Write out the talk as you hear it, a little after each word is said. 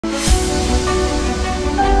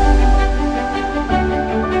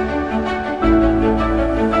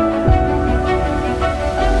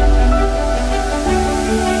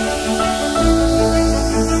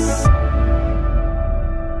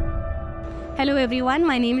Hello everyone,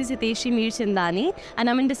 my name is HITESHI and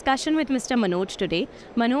I'm in discussion with Mr. Manoj today.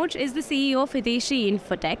 Manoj is the CEO of HITESHI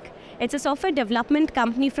Infotech. It's a software development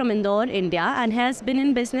company from Indore, India and has been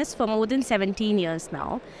in business for more than 17 years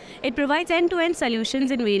now. It provides end-to-end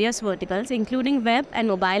solutions in various verticals including web and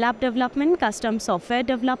mobile app development, custom software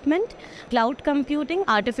development, cloud computing,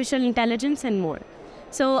 artificial intelligence and more.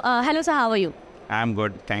 So, hello sir, how are you? I'm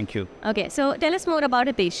good, thank you. Okay, so tell us more about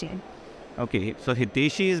HITESHI. Okay, so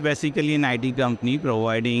HITESHI is basically an IT company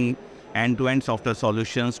providing end-to-end software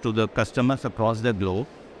solutions to the customers across the globe.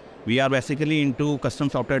 We are basically into custom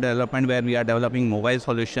software development where we are developing mobile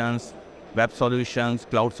solutions, web solutions,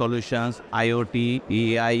 cloud solutions, IoT,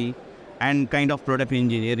 AI, and kind of product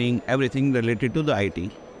engineering, everything related to the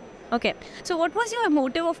IT. Okay, so what was your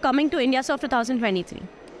motive of coming to IndiaSoft 2023?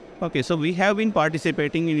 Okay, so we have been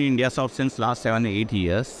participating in IndiaSoft since last 7-8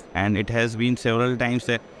 years, and it has been several times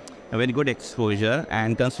a very good exposure,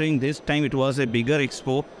 and considering this time it was a bigger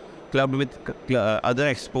expo clubbed with other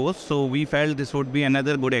expos, so we felt this would be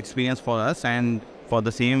another good experience for us, and for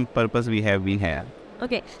the same purpose we have been here.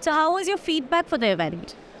 Okay, so how was your feedback for the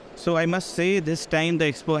event? So I must say this time the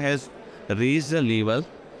expo has raised the level.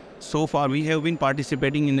 So far we have been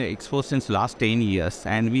participating in the expo since last 10 years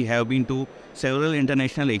and we have been to several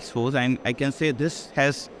international expos, and I can say this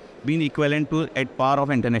has been equivalent to at par of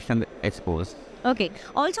international expos. Okay.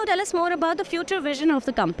 Also, tell us more about the future vision of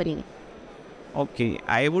the company. Okay,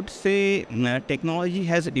 I would say technology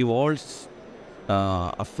has evolved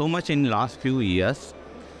so much in last few years.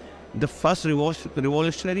 The first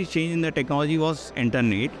revolutionary change in the technology was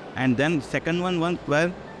internet, and then second one was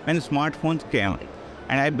when smartphones came.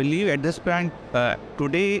 And I believe at this point,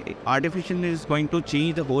 today, artificial is going to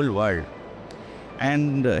change the whole world.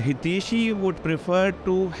 And HITESHI would prefer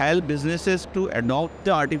to help businesses to adopt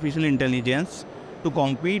the artificial intelligence to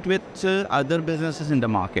compete with other businesses in the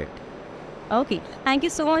market. Okay. Thank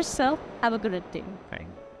you so much, sir. Have a good day. Thank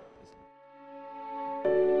you.